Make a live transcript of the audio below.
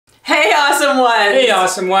Hey, awesome ones! Hey,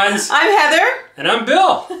 awesome ones! I'm Heather. And I'm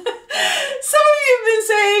Bill. Some of you have been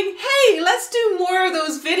saying, hey, let's do more of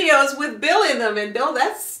those videos with Bill in them. And Bill,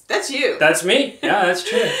 that's you. That's me. Yeah, that's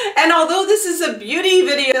true. And although this is a beauty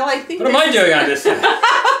video, I think... What am I doing on this thing?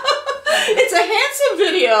 It's a handsome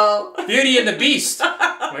video. Beauty and the Beast.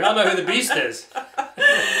 We all know who the Beast is.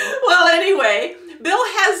 Well, anyway, Bill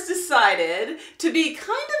has decided to be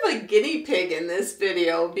kind of a guinea pig in this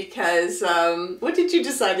video because, what did you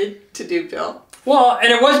decide to do, Bill? Well,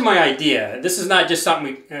 and it wasn't my idea. This is not just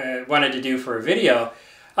something we wanted to do for a video.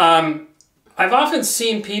 I've often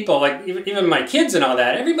seen people, like even my kids and all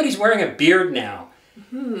that, everybody's wearing a beard now.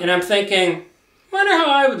 Mm-hmm. And I'm thinking, I wonder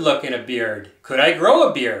how I would look in a beard. Could I grow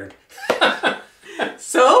a beard?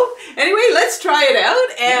 So, anyway, let's try it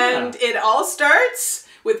out. And It all starts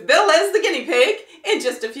with Bill as the guinea pig in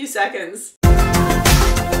just a few seconds.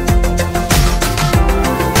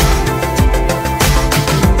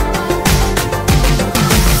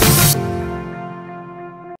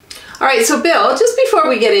 All right, so Bill, just before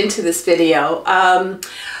we get into this video,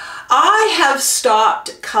 I have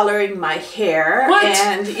stopped coloring my hair. What?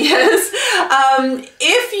 And yes,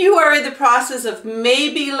 if you are in the process of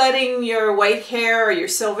maybe letting your white hair or your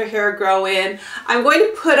silver hair grow in, I'm going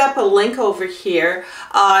to put up a link over here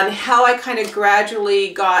on how I kind of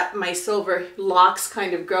gradually got my silver locks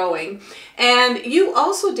kind of growing. And you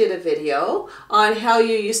also did a video on how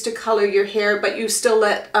you used to color your hair, but you still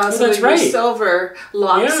let some of your silver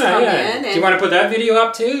locks come in. And do you want to put that video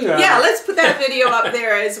up too? Yeah, let's put that video up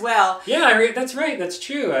there as well. Yeah, that's right. That's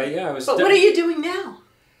true. But what are you doing now?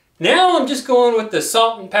 Now I'm just going with the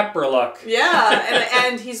salt and pepper look. Yeah,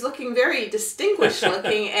 and he's looking very distinguished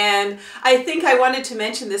looking, and I think I wanted to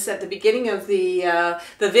mention this at the beginning of the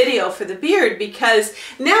video for the beard, because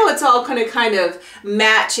now it's all going to kind of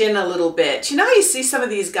match in a little bit. You know how you see some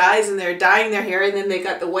of these guys and they're dyeing their hair and then they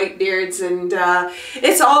got the white beards, and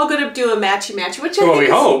it's all going to do a matchy-matchy, which I think we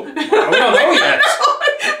hope. We don't know yet.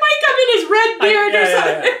 Might come in his red beard or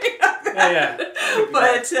something. Yeah.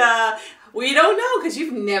 But... we don't know, because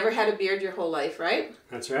you've never had a beard your whole life, right?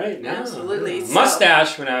 That's right. No, absolutely. No.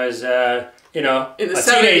 Mustache when I was, you know, in the a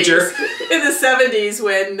teenager. In the 70s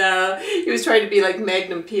when he was trying to be like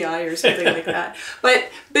Magnum P.I. or something like that. But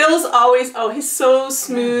Bill's always, he's so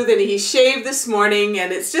smooth, and he shaved this morning,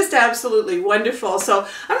 and it's just absolutely wonderful. So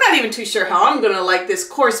I'm not even too sure how I'm going to like this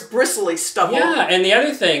coarse, bristly stubble. Yeah, and the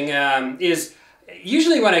other thing is...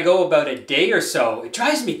 usually when I go about a day or so, it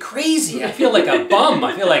drives me crazy. I feel like a bum.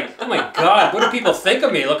 I feel like, oh my God, what do people think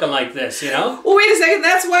of me looking like this, you know? Well, wait a second.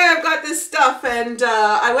 That's why I've got this stuff. And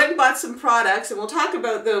I went and bought some products, and we'll talk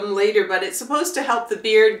about them later, but it's supposed to help the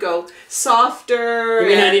beard go softer.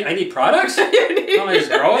 You mean I need products?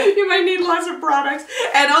 You might need lots of products.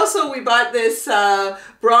 And also we bought this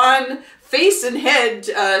Braun face and head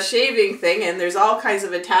shaving thing, and there's all kinds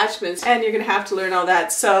of attachments, and you're gonna have to learn all that.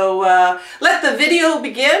 So let the video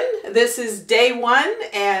begin. This is day 1,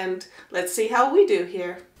 and let's see how we do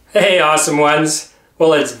here. Hey, awesome ones.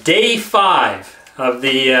 Well, it's day 5 of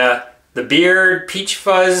the beard, peach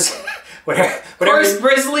fuzz, whatever. Coarse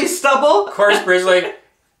bristly stubble. Coarse bristly.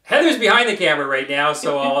 Heather's behind the camera right now,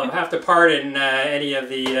 so I'll have to pardon any of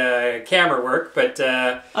the camera work, but...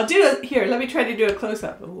 I'll do it. Here, let me try to do a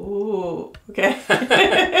close-up. Ooh, okay.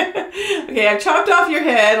 Okay, I've chopped off your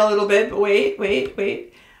head a little bit, but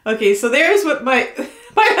wait. Okay, so there's what my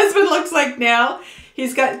husband looks like now.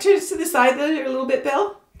 He's got, turns to the side there a little bit,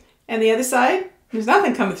 Bill, and the other side. There's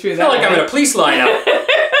nothing coming through that. I feel like I'm in a police lineup. All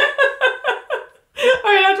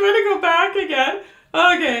right, I'm trying to go back again.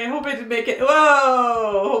 Okay, hope I didn't make it.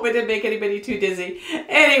 Whoa! Hope I didn't make anybody too dizzy.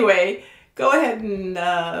 Anyway, go ahead and.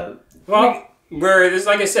 Well,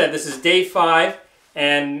 like I said, this is day 5,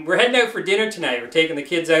 and we're heading out for dinner tonight. We're taking the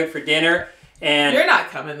kids out for dinner, and you're not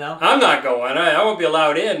coming though. I'm not going. I won't be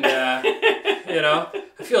allowed in. You know,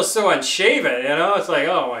 I feel so unshaven. You know, it's like,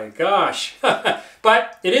 oh my gosh.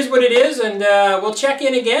 But it is what it is, and we'll check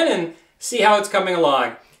in again and see how it's coming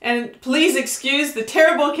along. And please excuse the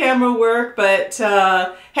terrible camera work, but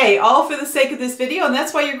hey, all for the sake of this video, and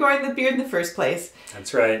that's why you're growing the beard in the first place.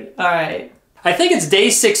 That's right. All right. I think it's day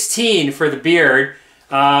 16 for the beard.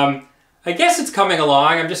 I guess it's coming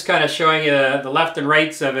along. I'm just kind of showing you the left and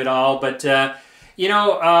rights of it all, but you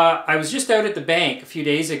know, I was just out at the bank a few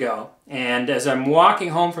days ago, and as I'm walking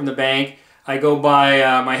home from the bank, I go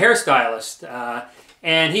by my hairstylist,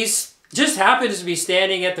 and he's just happens to be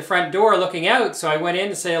standing at the front door looking out, so I went in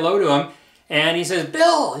to say hello to him, and he says,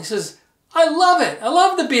 Bill, he says, I love it. I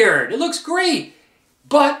love the beard. It looks great.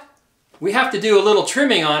 But we have to do a little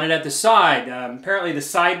trimming on it at the side. Apparently the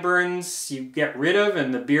sideburns you get rid of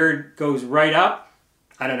and the beard goes right up.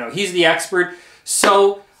 I don't know. He's the expert.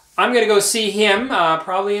 So I'm going to go see him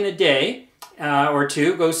probably in a day or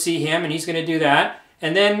two. Go see him, and he's going to do that.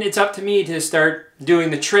 And then it's up to me to start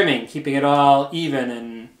doing the trimming, keeping it all even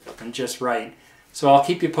and just right. So I'll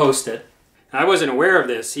keep you posted. I wasn't aware of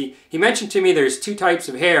this. He mentioned to me there's two types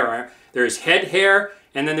of hair. There's head hair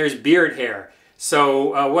and then there's beard hair.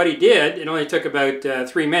 So what he did, it only took about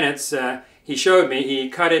 3 minutes. He showed me. He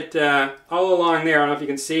cut it all along there. I don't know if you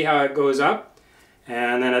can see how it goes up.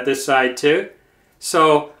 And then at this side too.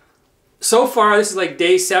 So far this is like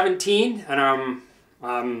day 17 and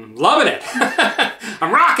I'm loving it.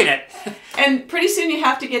 I'm rocking it. And pretty soon you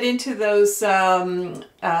have to get into those that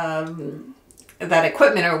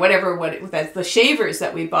equipment or whatever, the shavers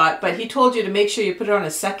that we bought, but he told you to make sure you put it on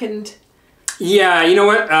a second. Yeah, you know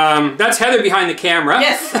what? That's Heather behind the camera.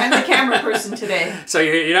 Yes, I'm the camera person today. So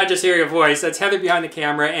you're not just hearing a voice. That's Heather behind the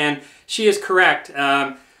camera, and she is correct.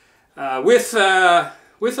 With a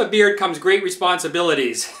beard comes great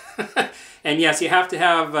responsibilities. And yes, you have to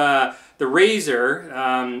have the razor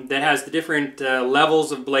that has the different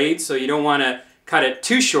levels of blades, so you don't want to cut it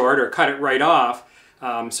too short or cut it right off.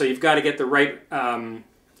 So you've got to get the right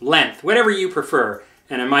length, whatever you prefer.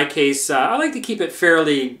 And in my case, I like to keep it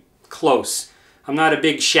fairly close. I'm not a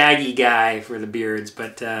big shaggy guy for the beards,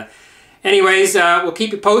 but anyways, we'll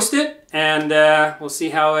keep you posted and we'll see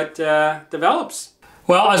how it develops.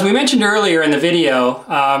 Well, as we mentioned earlier in the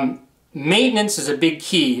video, maintenance is a big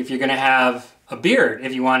key if you're going to have a beard,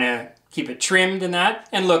 if you want to keep it trimmed and that,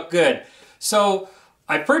 and look good. So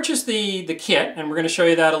I purchased the kit, and we're going to show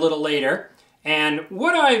you that a little later. And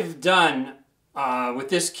what I've done with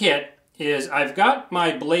this kit is I've got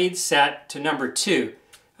my blade set to number 2.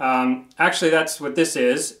 Actually, that's what this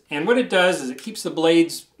is. And what it does is it keeps the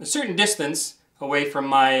blades a certain distance away from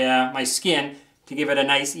my, my skin to give it a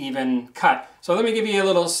nice even cut. So let me give you a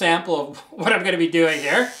little sample of what I'm going to be doing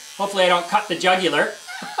here. Hopefully I don't cut the jugular.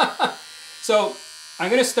 So I'm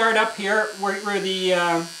going to start up here where the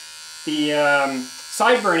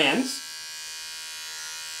sideburn ends.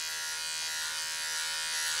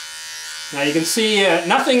 Now you can see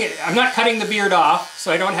nothing, I'm not cutting the beard off,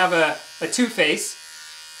 so I don't have a two-face.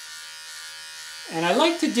 And I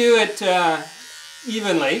like to do it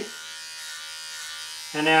evenly.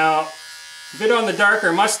 And now, a bit on the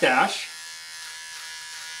darker mustache.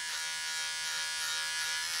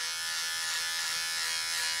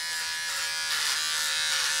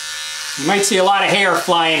 You might see a lot of hair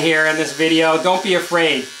flying here in this video. Don't be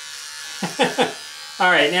afraid.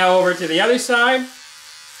 All right, now over to the other side.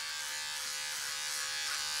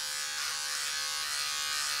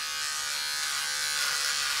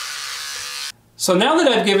 So now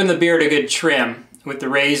that I've given the beard a good trim with the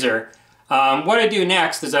razor, what I do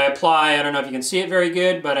next is I apply, I don't know if you can see it very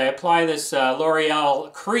good, but I apply this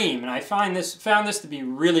L'Oreal cream, and I found this to be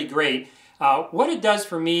really great. What it does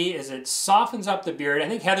for me is it softens up the beard. I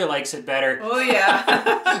think Heather likes it better. Oh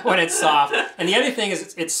yeah. When it's soft. And the other thing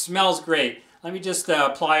is it smells great. Let me just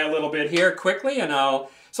apply a little bit here quickly, and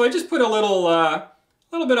so I just put a little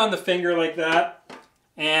bit on the finger like that.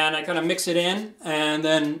 And I kind of mix it in, and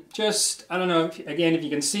then just, I don't know, if you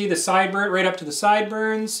can see the sideburn, right up to the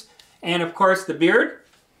sideburns, and of course the beard,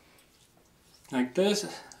 like this,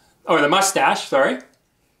 or the mustache, sorry,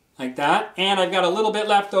 like that. And I've got a little bit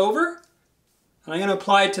left over, and I'm going to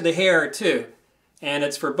apply it to the hair too. And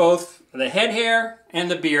it's for both the head hair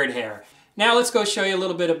and the beard hair. Now let's go show you a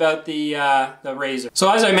little bit about the razor. So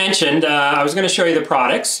as I mentioned, I was going to show you the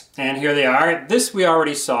products, and here they are. This we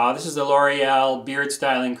already saw. This is the L'Oreal Beard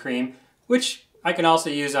Styling Cream, which I can also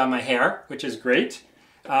use on my hair, which is great.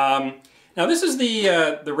 Now this is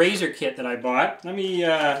the razor kit that I bought. Let me,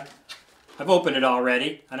 I've opened it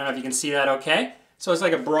already. I don't know if you can see that okay. So it's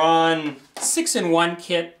like a Braun 6-in-1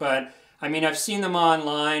 kit, but I mean I've seen them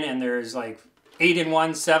online, and there's like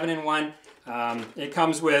 8-in-1, 7-in-1. It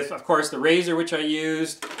comes with, of course, the razor, which I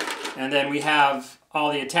used, and then we have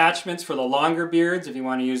all the attachments for the longer beards, if you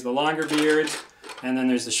want to use the longer beards, and then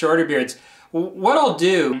there's the shorter beards. What I'll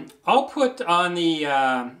do, I'll put on the,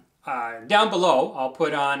 down below, I'll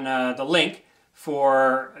put on the link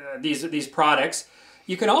for these products.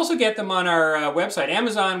 You can also get them on our website.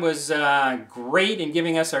 Amazon was great in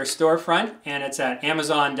giving us our storefront, and it's at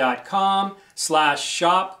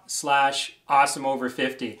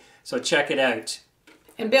amazon.com/shop/awesomeover50. So check it out.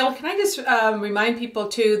 And Bill, can I just remind people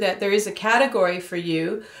too that there is a category for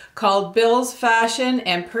you called Bill's Fashion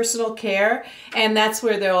and Personal Care, and that's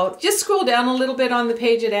where they'll just scroll down a little bit on the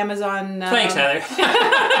page at Amazon. Thanks, Heather. .com/.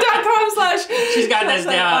 She's got this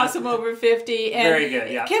down. Awesomeover50. And very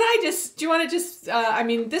good. Yeah. Can I just? Do you want to just? I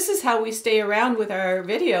mean, this is how we stay around with our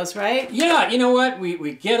videos, right? Yeah. You know what?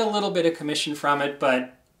 We get a little bit of commission from it,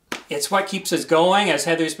 but It's what keeps us going, as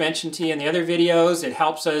Heather's mentioned to you in the other videos. It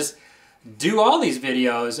helps us do all these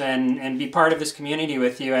videos and be part of this community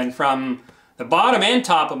with you. And from the bottom and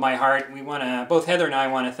top of my heart, we want to, both Heather and I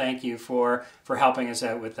want to thank you for helping us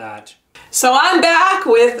out with that. So I'm back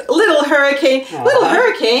with Little Hurricane. Little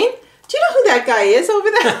Hurricane? Do you know who that guy is over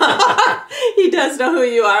there? He does know who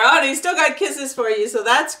you are. Oh, and he's still got kisses for you, so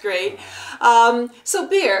that's great. So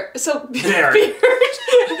Beard. Beard,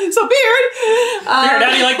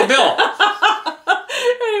 how do you like the bill?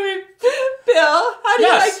 Anyway, Bill, how do you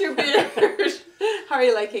like your beard? How are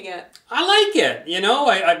you liking it? I like it. You know,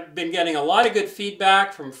 I've been getting a lot of good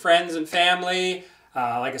feedback from friends and family.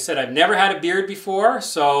 Like I said, I've never had a beard before,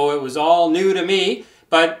 so it was all new to me.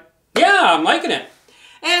 But yeah, I'm liking it.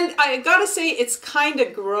 And I gotta say, it's kind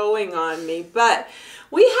of growing on me, but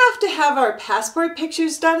we have to have our passport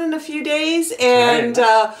pictures done in a few days, and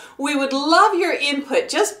we would love your input.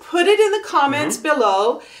 Just put it in the comments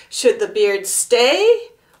below. Should the beard stay?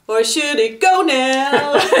 Or should it go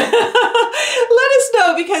now? Let us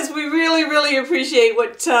know, because we really, really appreciate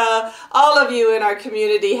what all of you in our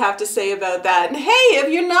community have to say about that. And hey, if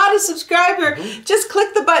you're not a subscriber, just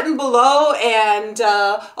click the button below, and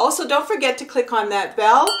also don't forget to click on that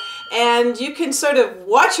bell. And you can sort of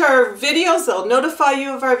watch our videos. They'll notify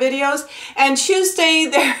you of our videos. And Tuesday,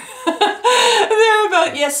 they're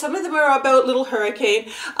about, yes, some of them are about Little Hurricane.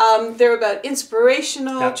 They're about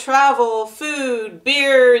inspirational, travel, food,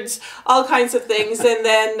 beards, all kinds of things. And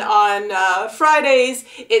then on Fridays,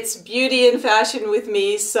 it's beauty and fashion with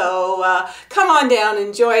me. So come on down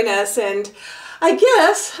and join us. And I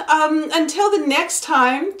guess until the next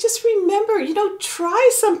time, just remember, you know, try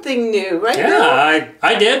something new, right? Yeah,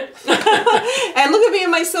 I did. And look at me and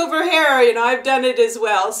my silver hair, you know, I've done it as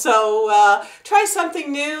well. So try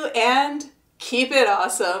something new and keep it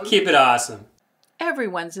awesome. Keep it awesome.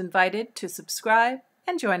 Everyone's invited to subscribe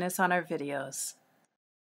and join us on our videos.